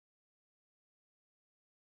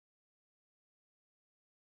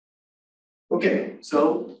Okay,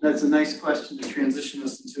 so that's a nice question to transition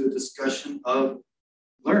us into a discussion of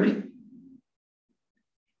learning.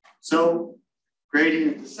 So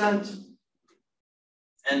gradient descent,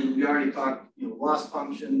 and we already talked, loss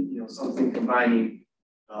function, something combining,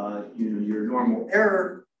 your normal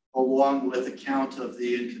error along with a count of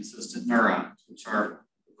the inconsistent neurons, which are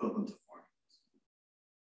equivalent to formulas.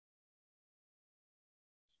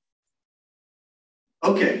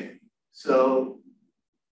 Okay, so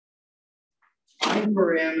time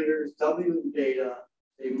parameters, W and beta,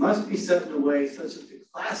 they must be set in a way such that the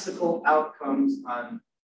classical outcomes on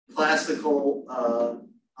classical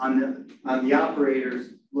on the operators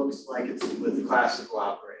looks like it's with the classical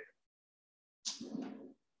operator.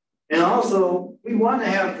 And also, we want to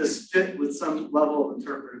have this fit with some level of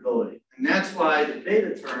interpretability. And that's why the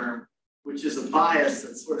beta term, which is a bias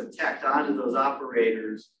that's sort of tacked onto those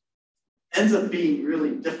operators, ends up being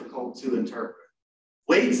really difficult to interpret.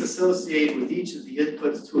 Weights associated with each of the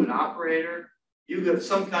inputs to an operator, you have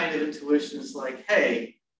some kind of intuition. It's like,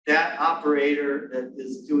 hey, that operator that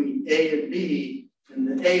is doing A and B, and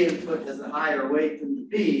the A input has a higher weight than the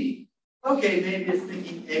B, okay, maybe it's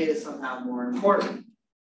thinking A is somehow more important.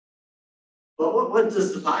 But what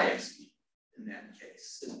does the bias mean in that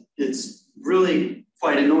case? It's really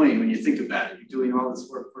quite annoying when you think about it. You're doing all this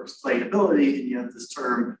work for explainability, and you have this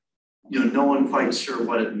term, no one quite sure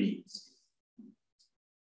what it means.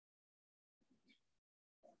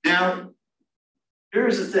 Now,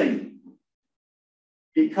 here's the thing.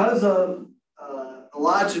 Because of a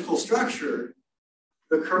logical structure,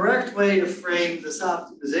 the correct way to frame this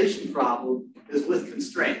optimization problem is with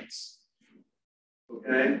constraints.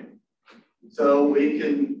 Okay? So we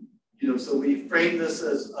can, so we frame this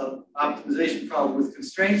as an optimization problem with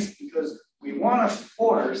constraints because we want to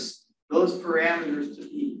force those parameters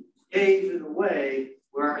to behave in a way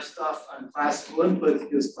where our stuff on classical inputs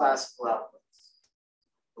gives classical outputs.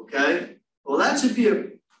 Okay? Well, that should be a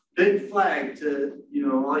big flag to,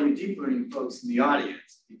 all you deep learning folks in the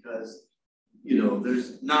audience, because,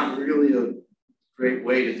 there's not really a great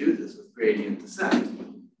way to do this with gradient descent.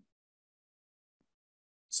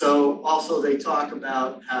 So also they talk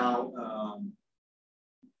about how,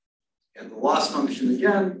 and the loss function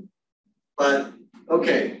again, but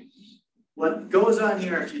okay, what goes on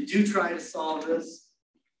here, if you do try to solve this,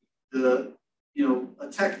 a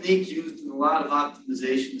technique used in a lot of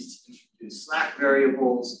optimizations is to introduce slack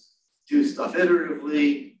variables, do stuff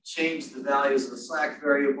iteratively, change the values of the slack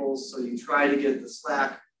variables, so you try to get the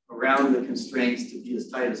slack around the constraints to be as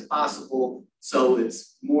tight as possible, so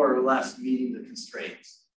it's more or less meeting the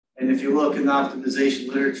constraints. And if you look in the optimization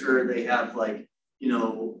literature, they have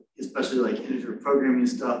especially like integer programming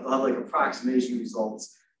stuff, they'll have like approximation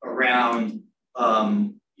results around,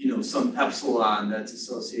 some epsilon that's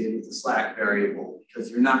associated with the slack variable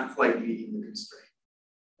because you're not quite meeting the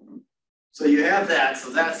constraint. So you have that.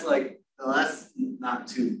 So that's like, well, that's not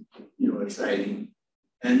too, exciting.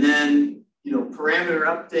 And then, parameter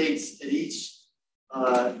updates at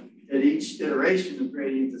each iteration of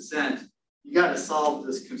gradient descent. You got to solve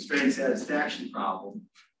this constraint satisfaction problem.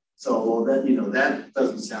 So that, that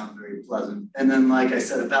doesn't sound very pleasant. And then, like I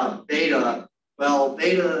said about beta, well,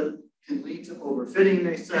 beta can lead to overfitting,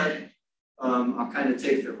 they said. I'll kind of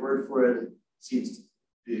take their word for it. It seems to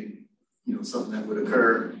be, something that would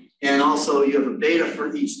occur. And also you have a beta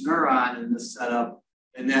for each neuron in this setup,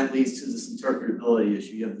 and that leads to this interpretability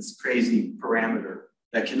issue. You have this crazy parameter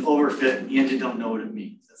that can overfit, and you don't know what it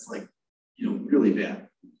means. That's like, really bad.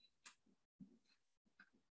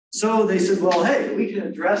 So they said, well, hey, we can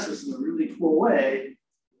address this in a really cool way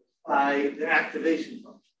by the activation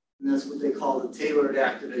function. And that's what they call the tailored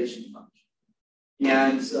activation function.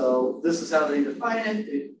 And so this is how they define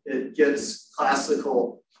it. It gets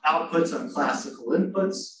classical outputs on classical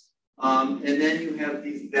inputs. And then you have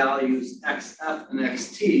these values xf and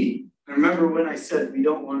xt. And remember when I said we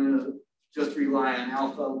don't want to just rely on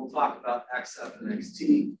alpha, we'll talk about xf and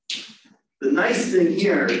xt. The nice thing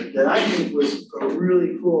here that I think was a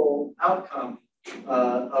really cool outcome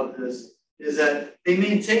of this is that they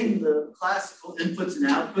maintain the classical inputs and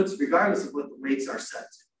outputs regardless of what the weights are set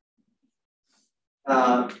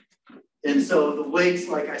to. And so the weights,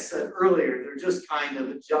 like I said earlier, they're just kind of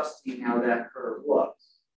adjusting how that curve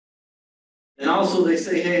looks. And also they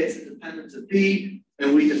say, hey, it's independent of B,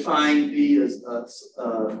 and we define B as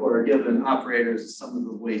for a given operator as some of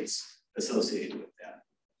the weights associated with that.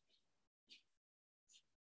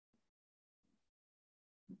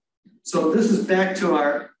 So this is back to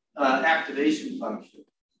our activation function.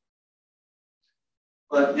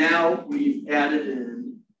 But now we've added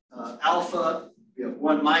in alpha, we have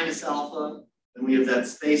 1 minus alpha, and we have that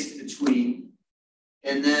space in between.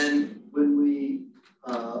 And then when we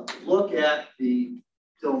look at the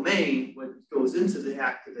domain, what goes into the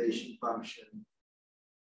activation function.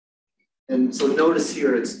 And so notice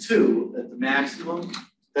here it's 2 at the maximum.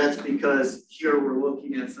 That's because here we're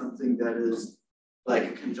looking at something that is like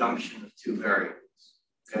a conjunction of 2 variables.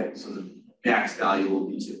 Okay, so the max value will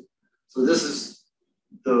be 2. So this is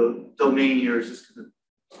the domain here is just going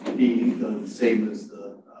to be the same as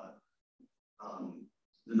the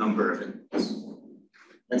number of inputs.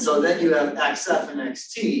 And so then you have XF and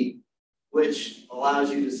XT, which allows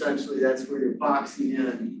you to essentially, that's where you're boxing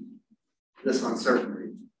in this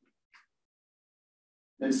uncertainty.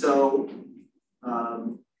 And so,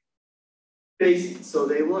 so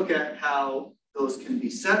they look at how those can be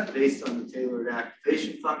set based on the tailored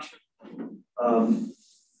activation function.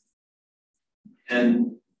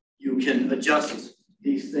 And you can adjust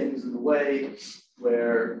these things in a way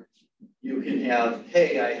where you can have,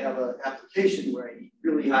 hey, I have an application where I need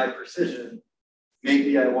really high precision.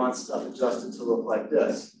 Maybe I want stuff adjusted to look like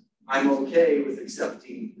this. I'm okay with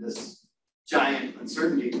accepting this giant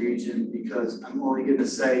uncertainty region because I'm only going to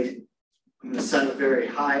say, I'm going to set a very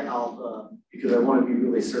high alpha because I want to be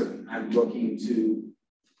really certain. I'm looking to,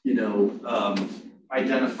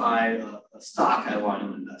 identify a stock I want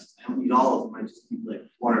to invest. I don't need all of them. I just need like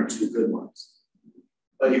 1 or 2 good ones.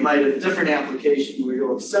 But you might have a different application where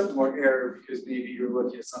you'll accept more error because maybe you're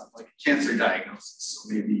looking at something like a cancer diagnosis.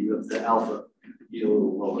 So maybe you have the alpha be a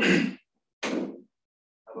little lower. I have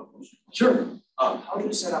a question. Sure. How do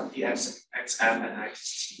you set up the XF and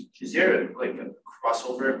XT? Is there like a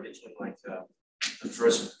crossover between like the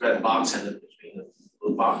first red box and between the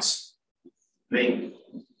blue box? I mean,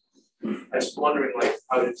 I was wondering like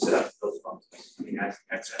how do you set up those boxes? I mean,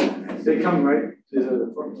 XF and XT. They come right to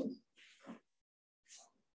the formulas.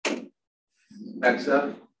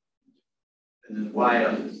 XF, and then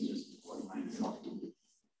YF is just 1 minus alpha.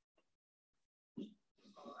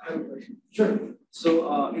 I have a question. Sure.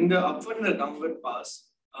 So in the upward and the downward pass,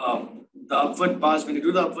 the upward pass, when you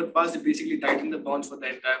do the upward pass, you basically tighten the bounds for the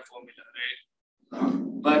entire formula, right?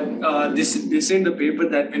 But they say in the paper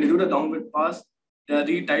that when you do the downward pass, they are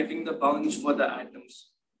retightening the bounds for the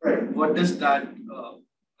atoms. Right. What does that help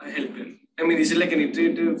in? I mean, is it like an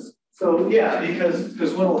iterative? So yeah,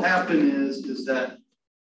 because what will happen is that,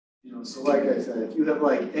 so like I said, if you have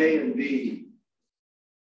like A and B,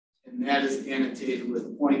 and that is annotated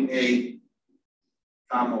with 0.8,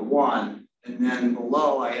 1, and then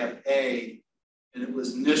below I have A, and it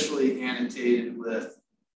was initially annotated with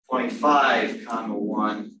 0.5,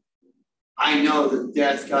 1, I know that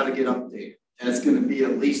that's got to get updated. That's going to be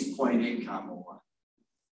at least 0.8,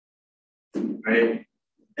 1, right?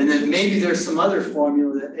 And then maybe there's some other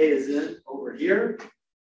formula that A is in over here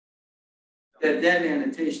that then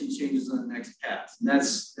annotation changes on the next pass. And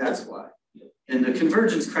that's why. And the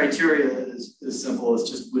convergence criteria is simple. It's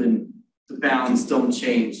just when the bounds don't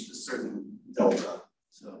change a certain delta.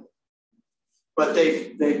 So, but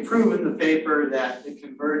they've proven in the paper that it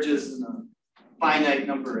converges in a finite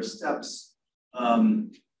number of steps.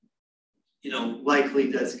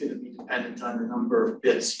 Likely that's going to be dependent on the number of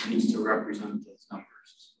bits used to represent those numbers.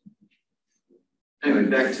 Anyway,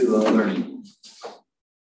 back to learning.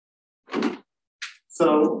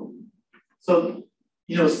 So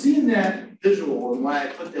seeing that visual and why I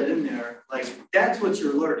put that in there, like that's what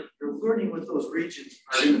you're learning. You're learning what those regions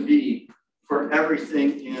are going to be for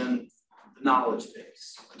everything in the knowledge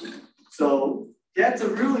base. So that's a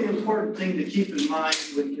really important thing to keep in mind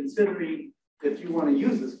when considering if you want to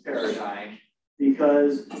use this paradigm,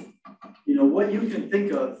 because what you can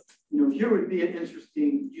think of, here would be an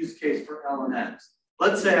interesting use case for LNNs.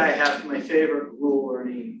 Let's say I have my favorite rule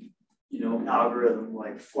learning, algorithm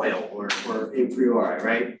like FOIL or a priori,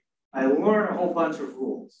 right? I learn a whole bunch of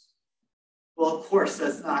rules. Well, of course,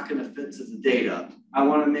 that's not going to fit to the data. I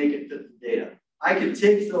want to make it fit the data. I can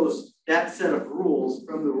take that set of rules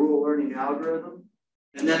from the rule learning algorithm,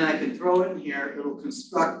 and then I can throw it in here. It'll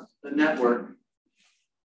construct the network,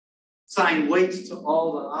 assign weights to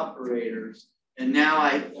all the operators, and now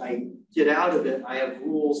I get out of it. I have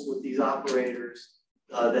rules with these operators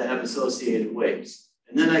that have associated weights.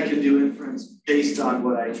 And then I can do inference based on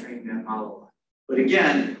what I trained that model on. But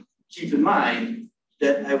again, keep in mind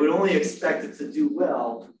that I would only expect it to do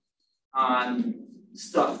well on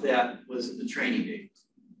stuff that was in the training data.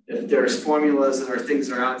 If there's formulas or things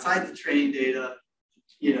that are outside the training data,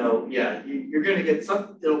 you're going to get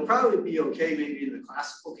some, it'll probably be okay maybe in the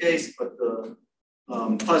classical case, but the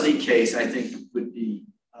fuzzy case, I think would be,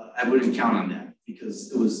 I wouldn't count on that because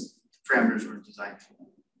the parameters weren't designed for that.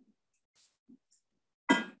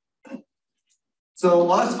 So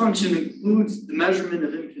loss function includes the measurement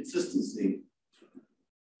of inconsistency.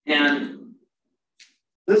 And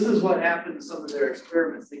this is what happened in some of their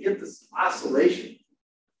experiments. They get this oscillation,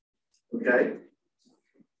 okay?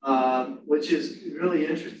 Which is really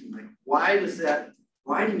interesting. Like, why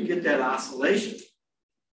do you get that oscillation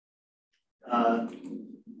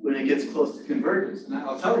when it gets close to convergence? And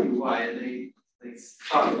I'll tell you why. They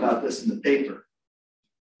talk about this in the paper.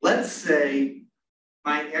 Let's say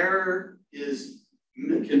my error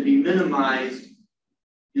can be minimized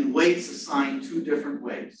in weights assigned two different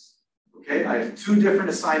ways. Okay, I have two different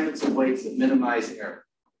assignments of weights that minimize error.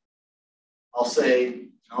 I'll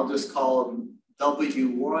just call them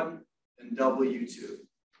W1 and W2.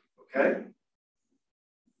 Okay?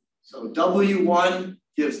 So W1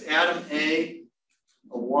 gives atom A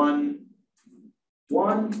a 1,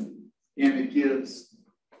 1, and it gives,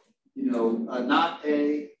 not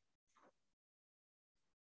A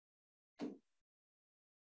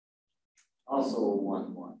also a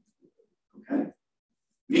 1, 1. Okay?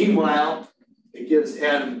 Meanwhile, it gives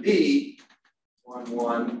atom B 1,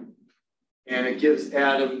 1, and it gives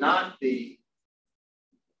atom not B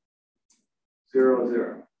 0,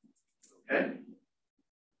 0. Okay?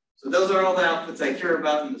 So those are all the outputs I care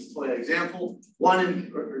about in this toy example.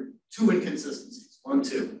 Two inconsistencies, 1,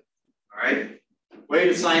 2. All right? Weight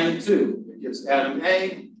assignment 2. It gives atom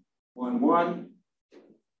A 1, 1.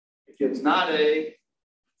 It gives not A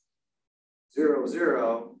 0,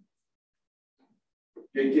 0.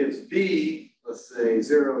 It gives B, let's say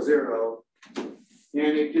 0, 0. And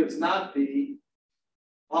it gives not B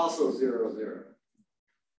also 0, 0.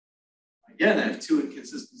 Again, I have two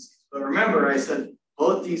inconsistencies. But remember, I said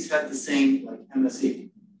both these had the same MSE.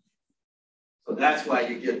 So that's why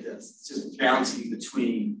you get this. It's just bouncing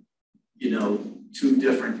between, two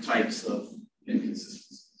different types of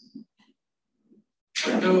inconsistencies.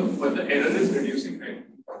 But the error is reducing, right?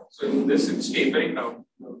 So in this, it's tapering down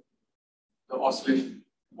the oscillation.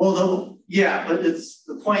 Well, yeah, but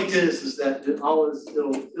the point is that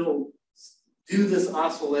it'll do this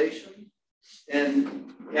oscillation,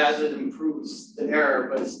 and as it improves the error,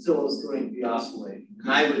 but it still is going to be oscillating.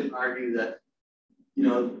 And I would argue that,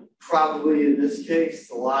 probably in this case,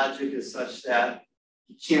 the logic is such that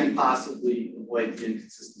you can't possibly avoid the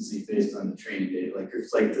inconsistency based on the training data. Like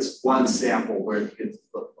there's like this one sample where it gets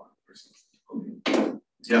flip-flop or something. Okay.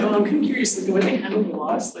 Yeah. Well, I'm kind of curious, like the way they handle the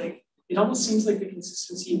loss, like it almost seems like the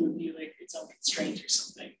consistency would be like its own constraint or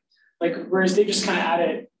something. Like whereas they just kind of add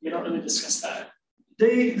it, they don't really discuss that.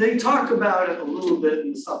 They talk about it a little bit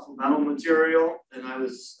in the supplemental material, and I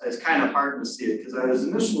was kind of heartened to see it because I was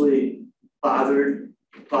initially bothered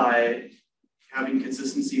by having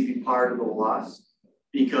consistency be part of the loss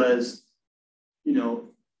because,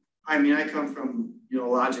 I come from a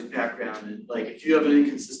logic background, and like if you have an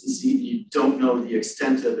inconsistency and you don't know the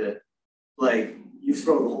extent of it, like you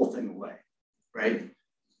throw the whole thing away, right?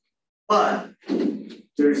 But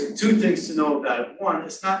there's two things to know about it. One,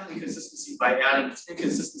 it's not inconsistency by atom, it's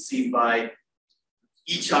inconsistency by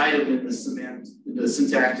each item in the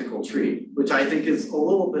syntactical tree, which I think is a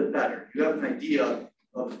little bit better. You have an idea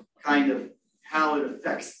of kind of how it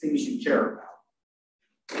affects things you care about.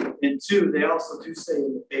 And two, they also do say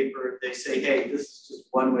in the paper, they say, hey, this is just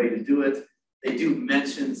one way to do it. They do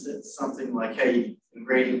mention something like, hey, in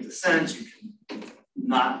gradient descent, you can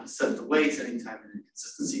not set the weights anytime an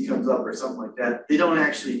inconsistency comes up or something like that. They don't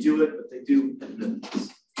actually do it, but they do admit this.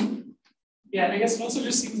 Yeah, and I guess it also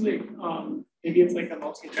just seems like maybe it's like a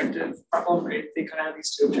multi-objective problem, right? They kind of have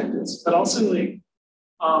these two objectives, but also like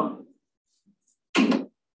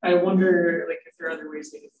I wonder like if there are other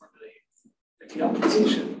ways they could formulate the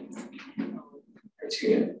optimization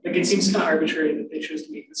criteria. Like it seems kind of arbitrary that they chose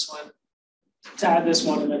to make this one, to add this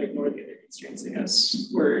one and then ignore the other constraints, I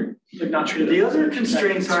guess, or like not treated. The other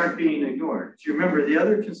constraints aren't being ignored. If you remember, the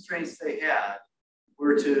other constraints they had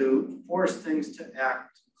were to force things to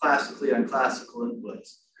act classically on classical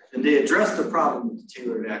inputs. And they addressed the problem with the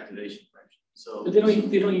tailored activation function. So, but they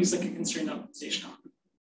don't use like a constraint optimization.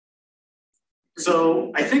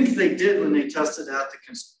 So I think they did when they tested out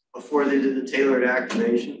before they did the tailored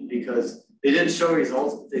activation, because they didn't show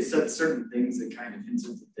results, but they said certain things that kind of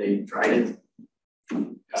hinted that they tried it.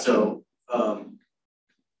 So,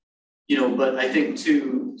 but I think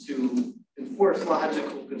to enforce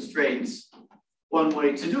logical constraints, one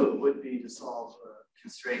way to do it would be to solve a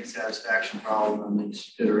constraint satisfaction problem on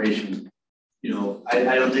each iteration.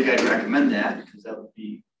 I don't think I'd recommend that because that would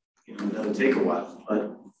be, that would take a while,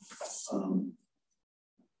 but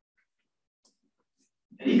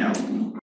anyhow.